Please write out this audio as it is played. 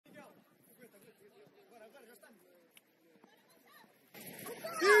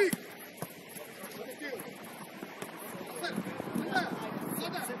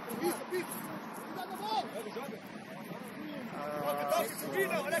Cuidado a bola! Joga! Toca, subir,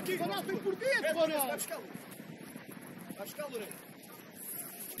 não, olha aqui! Não, tem por dentro, vai buscar-lo! Vai buscar-lo, Lourenço!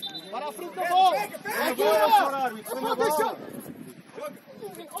 Para a frente da bola! Deixa!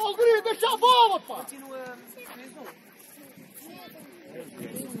 Oh, Gri, deixa a bola, pá! Continua.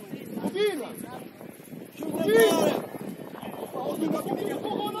 Combina! Combina com o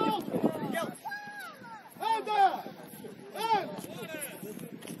Ronaldo! Anda! Anda!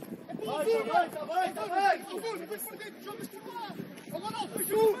 Vai! Jogas por lá! O Ronaldo,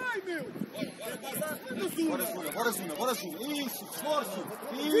 deixa o meio, meu! Bora, Zuna! Isso, esforço!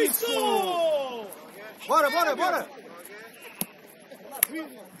 Isso! Bora!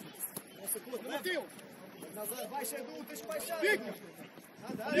 Bateu! Baixa, Edu, tens que baixar! Fica!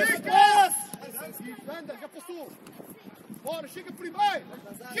 Anda, já passou! Bora, chega primeiro!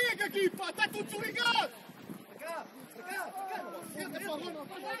 Chega aqui, pá! Está tudo desligado! Cá! Entra, pá, Ronaldo!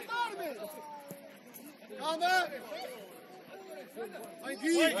 Vai voltar, meu! Calma! Vai,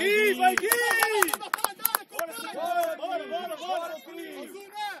 Gui! Vai, Gui! Bora!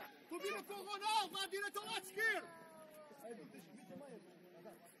 Zuna! Combina com o Ronaldo! Lá direito ao lado esquerdo!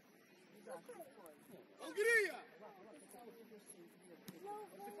 Hungria!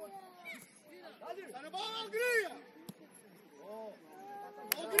 Está na bola, Hungria!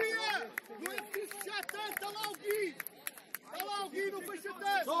 Hungria! Não é preciso fechar tanto! Está lá o Gui! Não fecha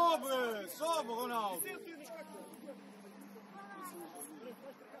tanto! Sobe, Ronaldo!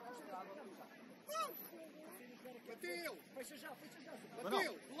 Bateu! Fecha já!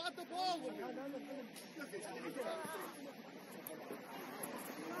 Bateu! Do lado da bola!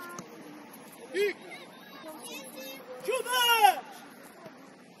 Fica! Ajuda!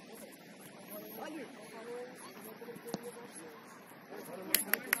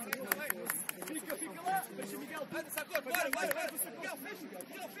 Fica lá! Deixa Miguel! Bora! Miguel, fecha!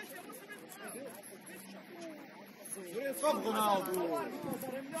 Sobe, Ronaldo!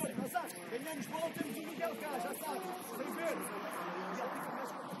 Ganhamos bola, temos o Miguel cá, já sabe! Vem ver!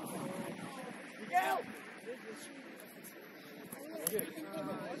 Miguel!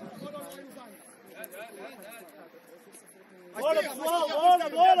 Bora, pessoal! Bora!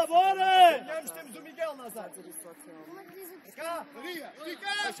 Ganhamos, temos o Miguel, Nazar! Cá! Fica!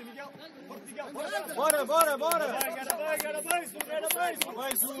 Deixa Miguel! Bora! Era bem, Zuna!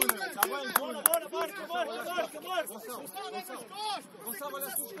 Está bem, Zuna! Marca! Gonçalo, olha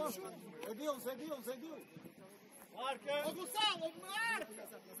as suas costas! É deles! Marca! Ó, Gonçalo, marca!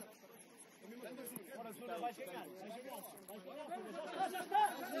 Bora, Zuna, vai chegar! Já está!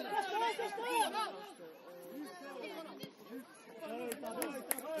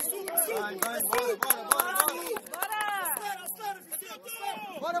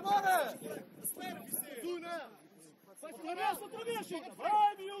 Vai, bora! Zuna! Outra vez, chega!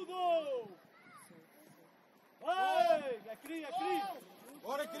 Vai, miúdo! Vai! É Cri!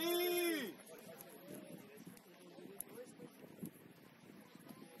 Bora, Cri!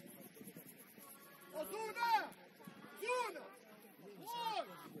 Ó, Zuna! Oi!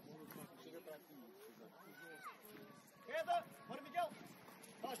 Queda! Bora, Miguel!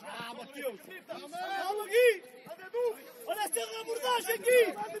 Bateu! Calma! Gui! Anda, Edu! Olha essa abordagem aqui!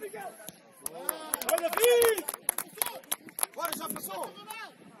 Anda, Miguel! Olha, Gui! Bora, já passou!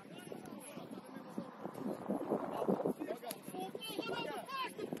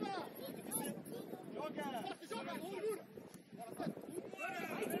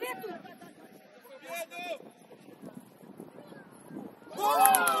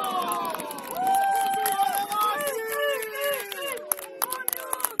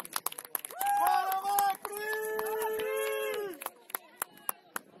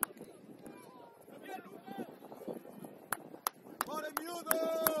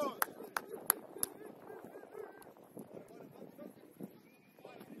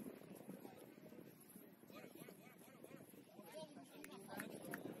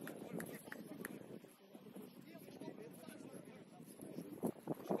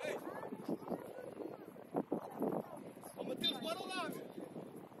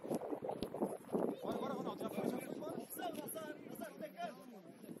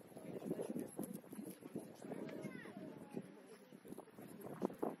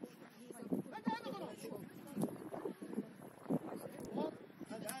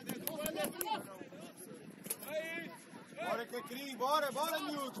 Bora,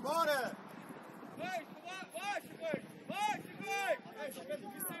 miúdos, bora! Vai! Vai, cheguei! Joga,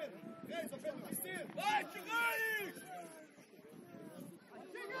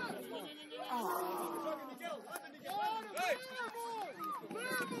 Miguel! Anda, Miguel!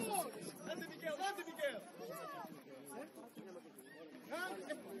 Anda, Miguel!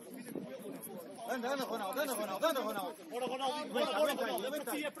 Anda, anda, Ronaldo, anda, Ronaldo, anda, Ronaldo. Bora, Ronaldinho, bora, Ronaldo.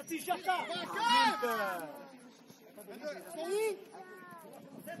 É para ti, já está. Equipa.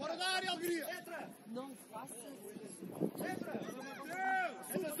 Só fora da área, alegria. Não faça.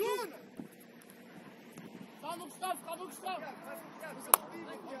 Zona. Calma, Gustavo, calma, Gustavo.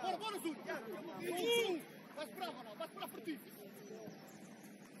 Bora, Zuna. Vai esperar, Ronaldo, vai esperar por ti.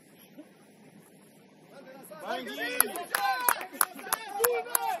 Vai, Gui.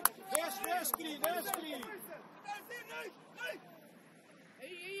 Desce, Cri, desce, Cri.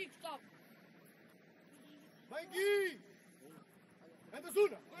 Aí, Gustavo. Vai, Gui. Anda,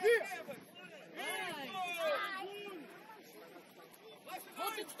 Zuna. Guia.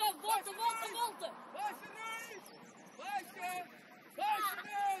 Volta, Gustavo, volta. Anda, Ronaldo.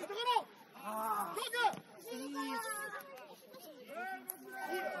 Joga.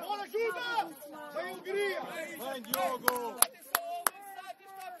 Bora, ajuda. Vai, alegria. Vai, Diogo.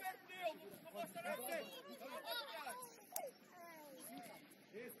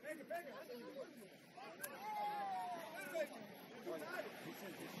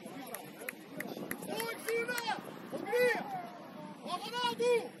 Oi, Zuna. Alegria. Ó,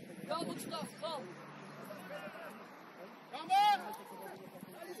 Ronaldo. Calma, Gustavo, calma. Calma.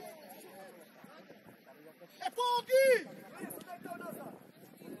 É para o Gui.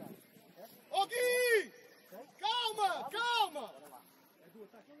 Ó, Gui. Calma.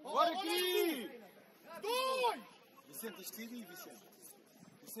 Bora, Cri. 2. Vicente, tens que ir aí, Vicente.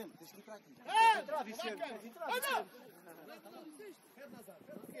 Vicente, tens que ir para aqui. Entra, Vicente. Anda.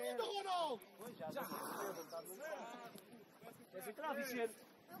 Anda, Ronaldo. Queres entrar, Vicente?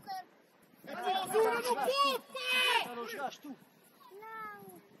 É para o Zuna, não pode, pá. Já não jogaste tu?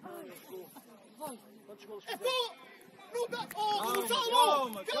 Vai. Quantos golos É fizeste? para... Não dá... Oh, Gonçalo.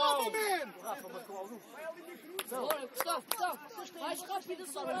 calma. Man. Rafa marcou ao Luz. Bora, Gustavo. Mais rápido a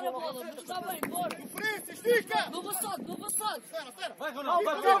sobrar a bola, mas está bem, bora. Diferença, estica. No avançado. Espera. Vai, Ronaldo,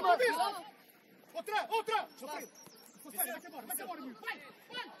 vai, Calma. Outra. Vai embora, miúdo. Vai.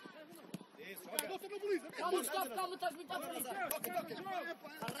 Volta no baliza. Calma, Gustavo, calma, estás muito à frente.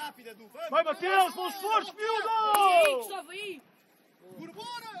 Está rápida, Du. Vai, Mateus, bom esforço, Aí, miúdo! Gustavo, aí.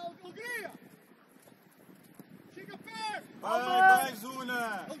 Bora, alegria. Chega perto. Vai,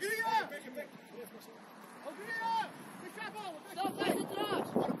 Zuna. Alegria. Deixa a bola. Gustavo, vais atrás.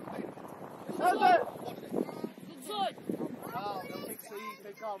 Anda! Do 18. Calma, ele tem que sair,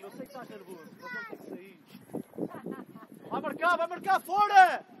 tem calma. Eu sei que estás nervoso, mas ele tem que sair. Vai marcar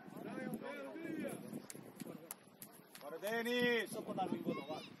fora! Bora, Denis. Só para dar um embalo ao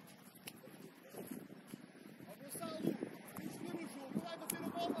lado. Gonçalo, tem que escolher o jogo. Vai bater a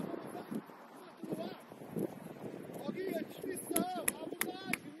bola. Mata no ar. Alegria, descrição.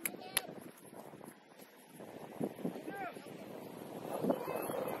 Abordagem.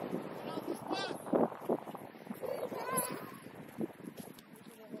 Ronaldo, espaço.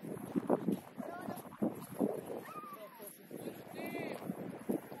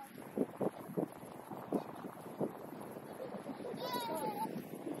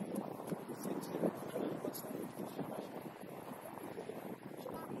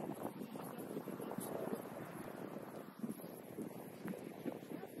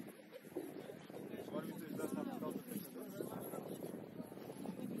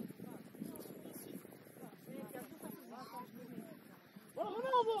 Bora,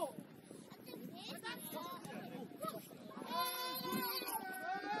 Ronaldo!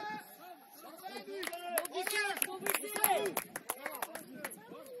 Vou vencer.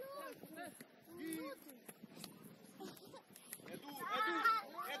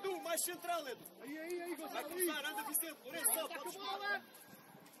 Edu, mais central, Edu. Aí, Gonçalo. Vai cruzar, anda, Vicente. Lourenço, Está com a bola.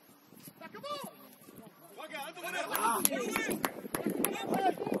 Está com a bola. joga, anda, Lourenço.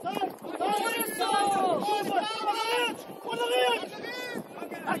 Bora,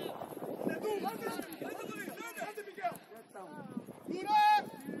 Leandro!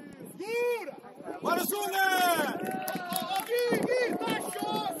 Segura! Bora, Zuna. Gui, está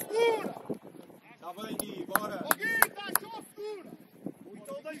só, segura! Está bem, Gui, bora. Gui, está só, segura!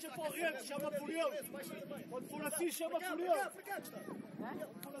 Então deixa para o Rede, chama por ele. Quando for assim, chama por ele.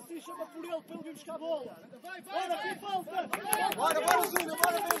 Quando for assim, chama por ele para ele vir buscar a bola. Bora, que falta! Bora, Zuna,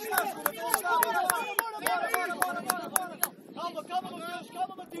 bora, vem jogar, Zuna, vem jogar, bora.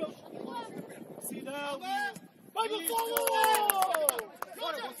 Calma, Mateus. Se não... Vai, Gonçalo!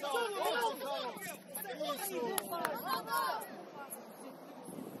 Bora, Gonçalo, Isso.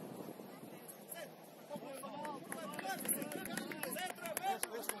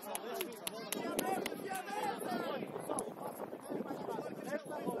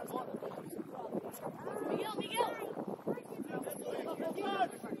 Miguel.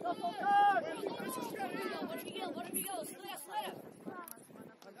 Está a faltar!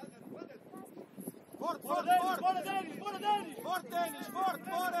 forte, forte! Bora, Denis! Bora, Denis! Forte, Denis, forte,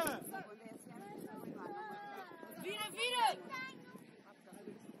 bora! Vira, vira!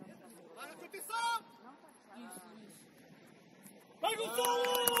 Para a competição! Vai, Gonçalo!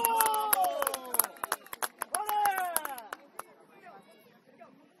 Bora!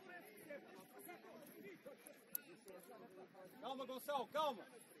 Calma, Gonçalo, calma!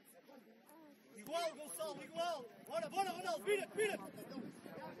 Igual, Gonçalo, igual! Bora, bora, Ronaldo! Vira-te, vira-te!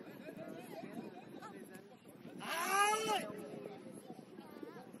 Ai!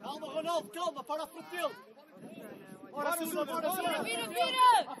 Calma, Ronaldo, calma! Para a frente dele! Bora, Silva, bora, Silva! Vira,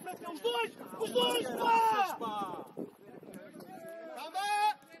 vira! À frente dele, os dois! Os dois, pá!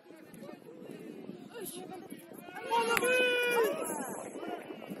 Calma! Bora, David!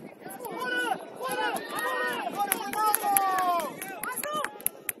 Bora! Bora! Bora! Bora, Ronaldo!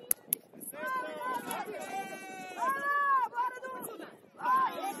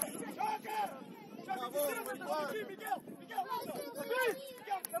 Miguel! David!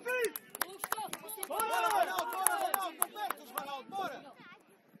 David! Bora, Ronaldo, bora, Ronaldo! Completos, Ronaldo, bora!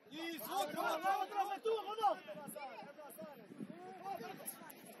 Isso, outro, Ronaldo! É tua, Ronaldo!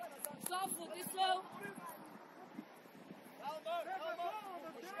 Gustavo, atenção!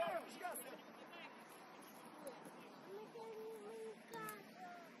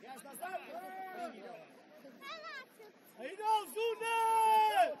 Aí não, Zuna!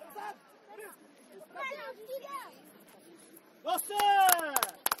 Você!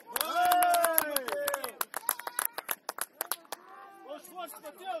 Bom esforço,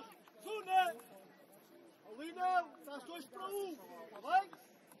 Mateus! Zuna! Ali não! Estás 2 para 1! Está bem?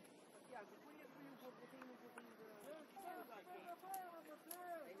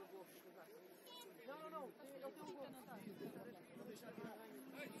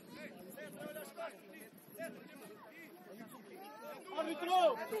 Árbitro!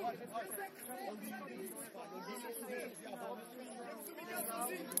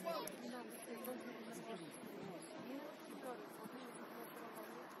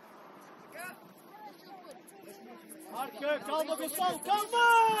 Marca, calma, Gonçalo, calma!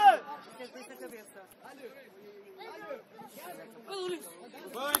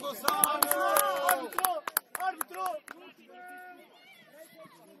 Vai, Gonçalo! Árbitro! Árbitro!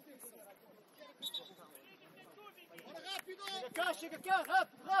 Chega cá,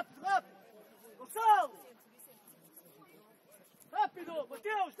 rápido, rápido, rápido! Gonçalo! Rápido!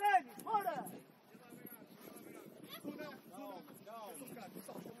 Mateus, Denis, bora!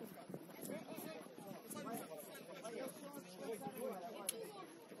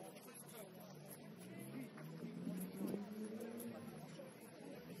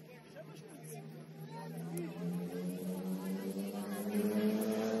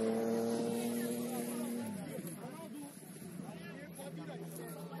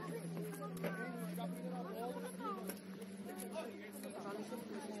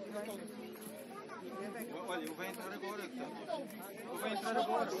 Olha, eu vou entrar agora. Eu vou entrar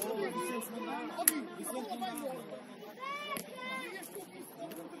agora.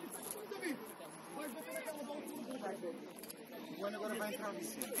 O Ana agora vai entrar,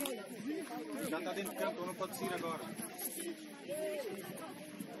 Vicente. Já está dentro de campo, ele não pode sair agora.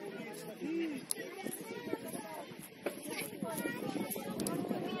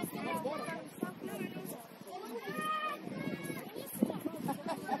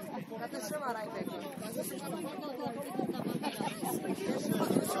 Estás a chamar aí, Beca.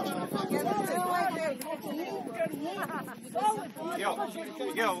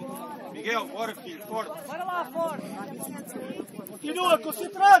 Miguel, bora filho, forte. Bora lá, forte! Continua,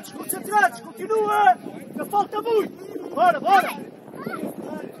 concentrados, concentrados, continua! Ainda falta muito! Bora, bora!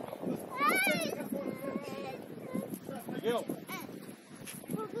 Miguel.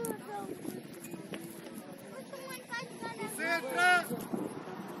 Concentra!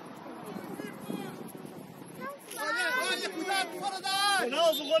 Olha, cuidado, fora da área!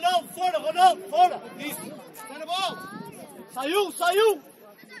 Ronaldo, Ronaldo, fora, Ronaldo, fora! Isso! Está na bola! Saiu, saiu!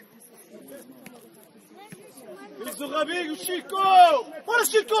 Isso, o rabinho, Chico! Bora,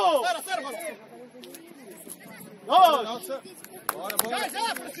 Chico! Sério, bora! Nós! Nossa. Bora, bora.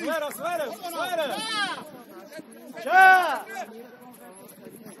 Já, para cima! Acelera, acelera, acelera. Já!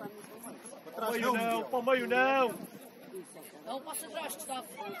 Para Para o trás meio não, para o meio não! Dá um passo atrás, Gustavo.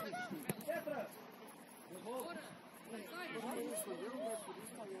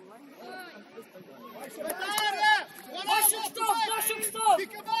 Baixa, Gustavo, baixa, Gustavo!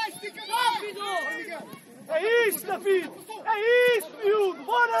 Fica mais, fica mais! Rápido! É isso, David! É isso, miúdo!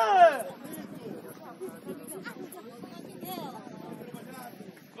 Bora!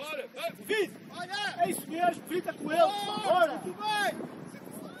 David! Olha! É isso mesmo, fica com ele! Bora! Muito bem!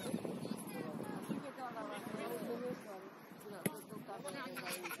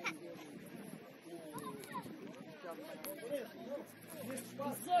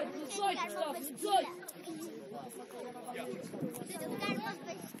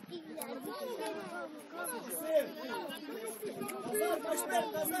 mais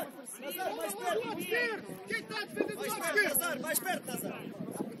perto, Nazar. Nazar, mais perto. Quem está a defender do lado Mais perto, esquerdo? Nazar, mais perto, Nazar.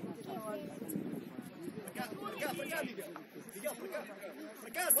 Para cá, Miguel. Miguel, para cá.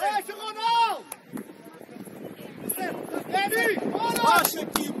 Para cá, Sérgio. Fecha, Ronaldo! Edi, bora! Baixa,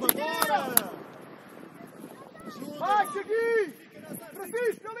 equipa, bora! Baixa, Gui!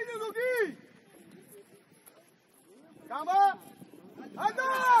 Francisco, na linha do Gui! Calma!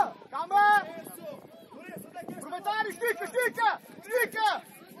 Anda! Calma! Aproveitar, estica, estica! Estica!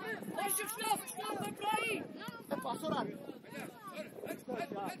 Deixa Gustavo, Gustavo, vai para aí. É passa horário.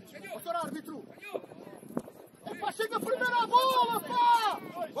 Passa horário, árbitro. É pá, chega primeiro a bola, pá!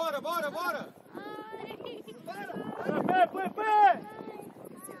 Bora, bora, bora! Põe pé!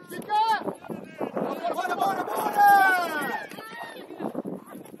 Estica! Bora, bora, bora!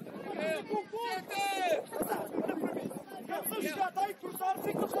 Já está aí cruzar,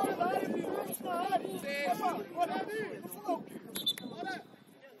 fica fora da área, vivemos na área.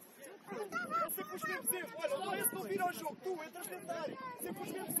 É sempre os mesmos erros. Olha, não é esse não vira ao jogo. Tu entras dentro da área. Sempre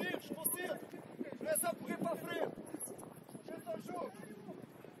os mesmos erros. Você não é só correr para a frente. Entra ao jogo.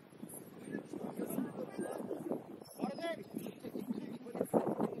 Bora, Dani!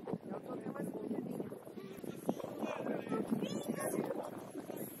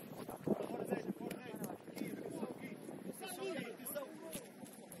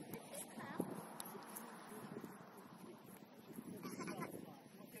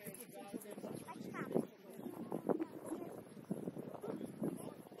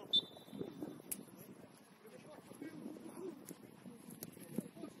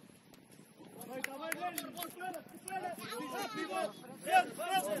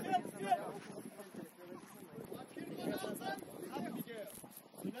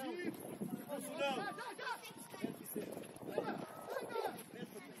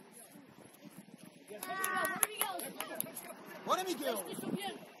 Bora, Miguel!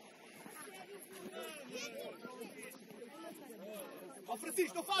 Ó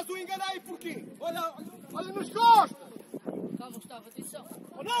Francisco, não faz o engano aí porquê? Olha, Olha nos costas! Calma, Gustavo, atenção.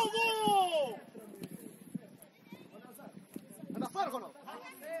 Ronaldo! Anda fora, Ronaldo!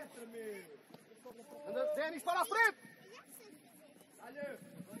 Anda, Denis, para a frente!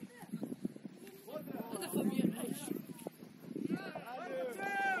 Anda, Fabiano.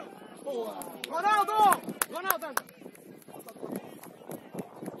 Boa! Ronaldo! Ronaldo, anda!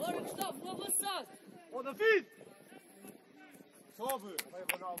 Bora, Gustavo, no avançado. Ó David! sobe! Vai,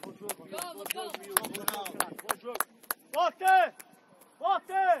 Ronaldo, bom jogo! Calma, calma. Bom jogo! Bote!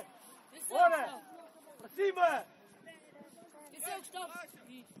 Bote! Atenção, Bora! Gustavo. Para cima! Atenção, Gustavo.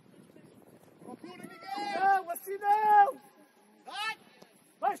 Isso. Procura, Miguel! Não, assim não. Vai!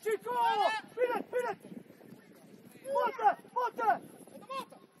 Vai, Chico. Vira-te, vira-te. Bota, bota. Anda,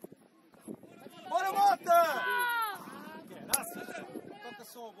 bota! Bora, Mota! Toca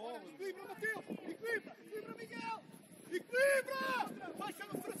só a bola. Equilibra, Mateus! Equilibra! Equilibra, Miguel! Equilibra! Baixa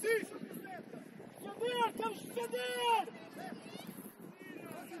no Francisco! Defender, temos de defender.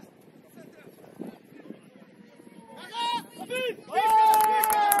 David! Fica!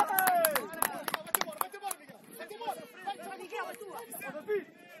 Vai-te embora, Miguel! Vai-te embora! Vai, Miguel, é tua! David,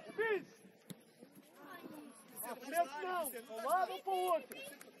 David. Para a frente não. Para um lado ou para o outro.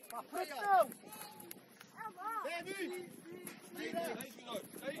 Para a frente não. Denis!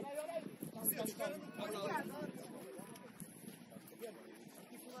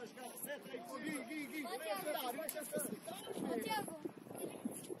 Gui, Gui! Tiago,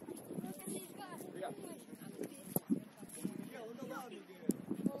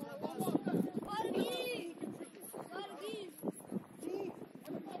 bora, Gui! Bora, Gui!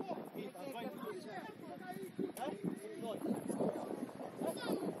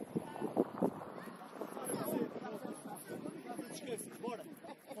 Bora.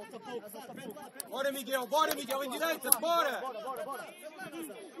 Falta pouco, falta pouco. Bora, Miguel, em direita, bora! Bora, bora, bora.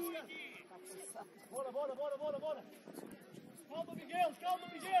 Bora, bora, bora, bora, bora. Calma, Miguel, calma,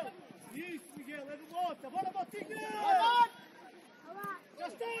 Miguel. Isso, Miguel, é do Mota. Bora, Motinha. Já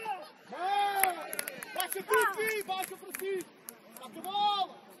está. Baixa tudo, Gui! Baixa, Francisco! Bate a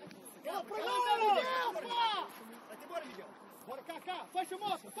bola! Ela para lá, Miguel! Pá! Vai-te embora, Miguel. Bora cá! Fecha a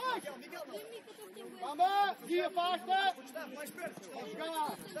moto! Fecha! Miguel, não. Vamos! Gui, afasta! Gustavo, mais perto. Vamos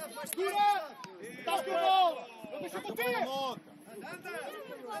jogar! Gustavo, mais perto. Segura! Toca a bola! Não deixa bater! Mota!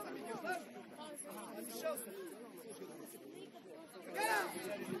 Anda, Miguel, vamos.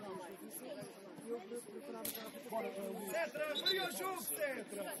 Cetra, abriu o jogo,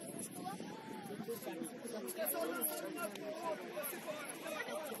 Cetra.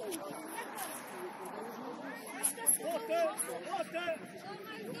 Bota, bota.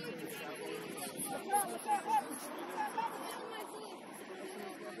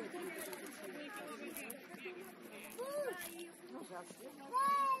 Está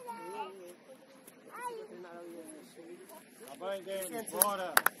bem, Denis,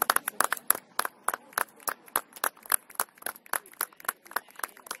 bora!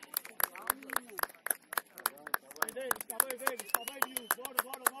 Está bem, miúdo.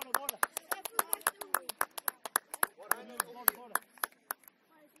 Bora.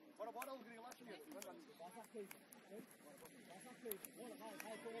 Bora, alegria, lá chega.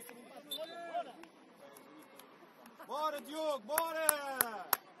 Bora, Diogo, bora!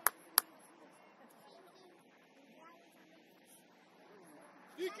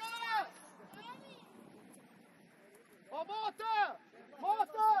 Fica! Ó, bota!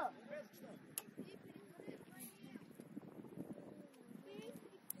 Bota!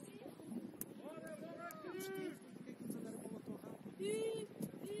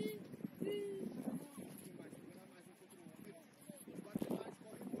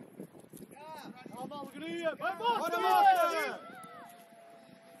 Calma, alegria. Vai, bota! Bora, bora!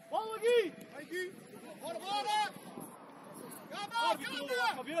 Bola, Gui! Vai, Gui! Bora, bora! Calma!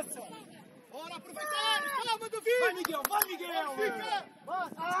 Cabeça! Bora aproveitar! Calma, David! Vai, Miguel! Fica!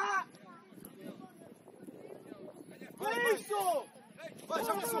 É isso! Vai,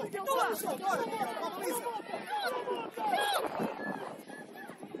 já passou! Bora, Miguel! Palmelense!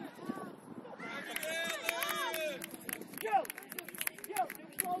 Miguel,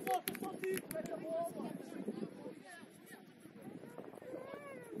 temos lá o nosso sozinho, mete a bola!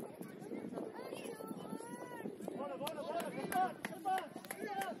 Bora, cantar!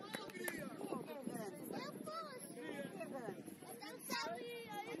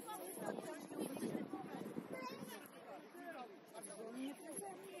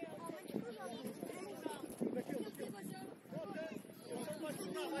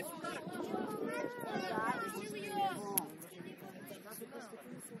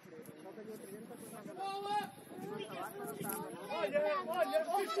 Olha,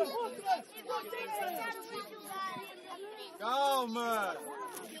 outra! Calma!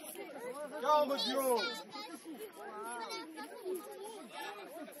 Calma, Diogo!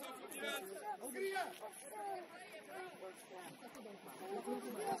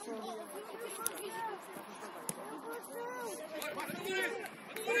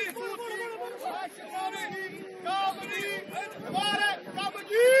 Calma, Gui! Agora! Calma,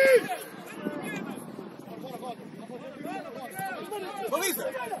 Gui! Baliza!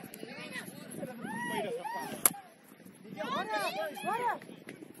 Bora!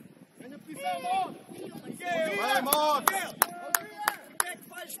 Ganha posição, Mó! Vai, Moto! O que é que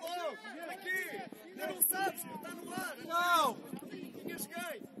faz logo? Aqui! Ainda não sabes, está no ar! Não! Tinhas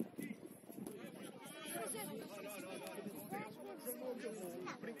quem?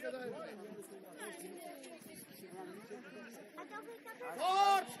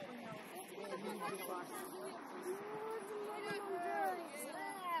 Forte!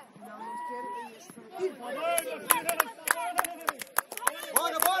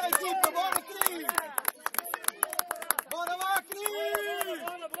 Bora, equipa! Bora, Cris! Bora lá, Cris!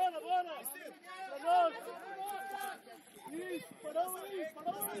 Bora! Isso, parou aí!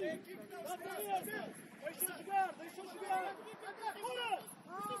 Deixa jogar! Bora!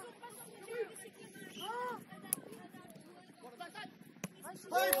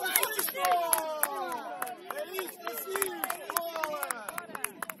 Vai, Francisco! É isso, Francisco! Boa!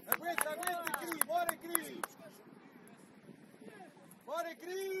 Aguenta, Cris! Bora, Cris! Bora,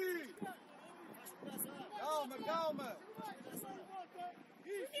 Cris! Calma!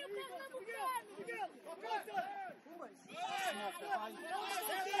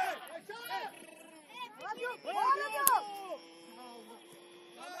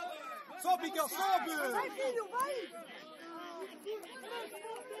 Sobe, Miguel, sobe! Vai, filho, vai!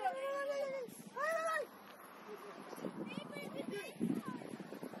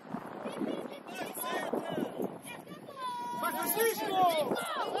 Vai, Francisco!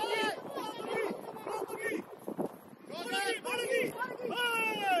 Bora, Gui!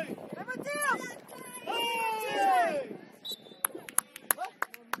 Vai! Vai, Matheus!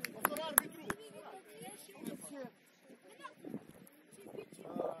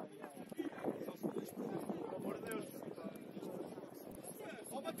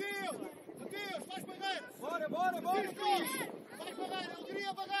 Mateus, faz barreira! Bora, Cris! Faz barreira,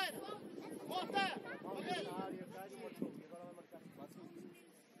 alegria, barreira! Volta! Barreira!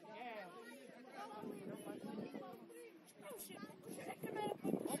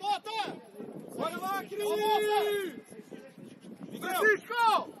 Ó, bota! Bora lá, Cris! Ó, bota!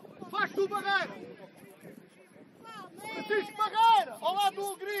 Francisco! Faz tu barreira! Francisco, barreira! Ao lado do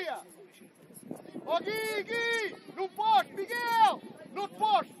Hungria! Ó, Gui! No posto, Miguel! No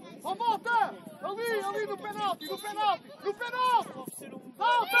posto! Ó, volta! Ali no penalti, no penalti! Oferecer um...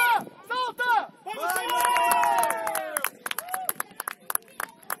 Salta! Vai,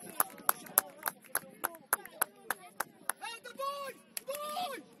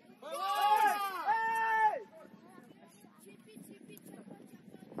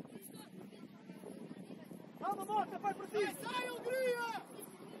 Calma, Mota, vai para ti! Sai, Hungria!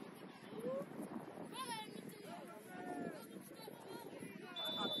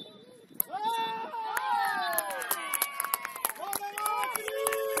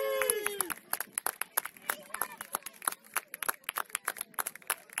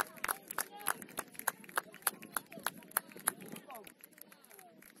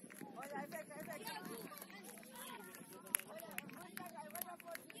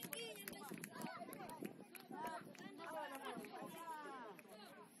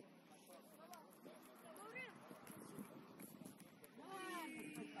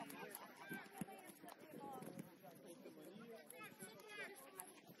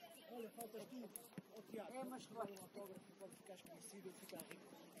 Olha, faltas tu, ó Tiago. É, mas claro, um autógrafo pode ficar esquecido e ficar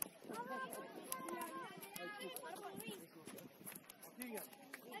rico. Diga.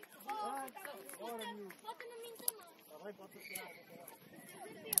 Bora, miúdo. Bota na minha também. Está bem, pode ser.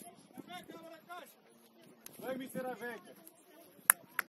 Vem, mister a Veca.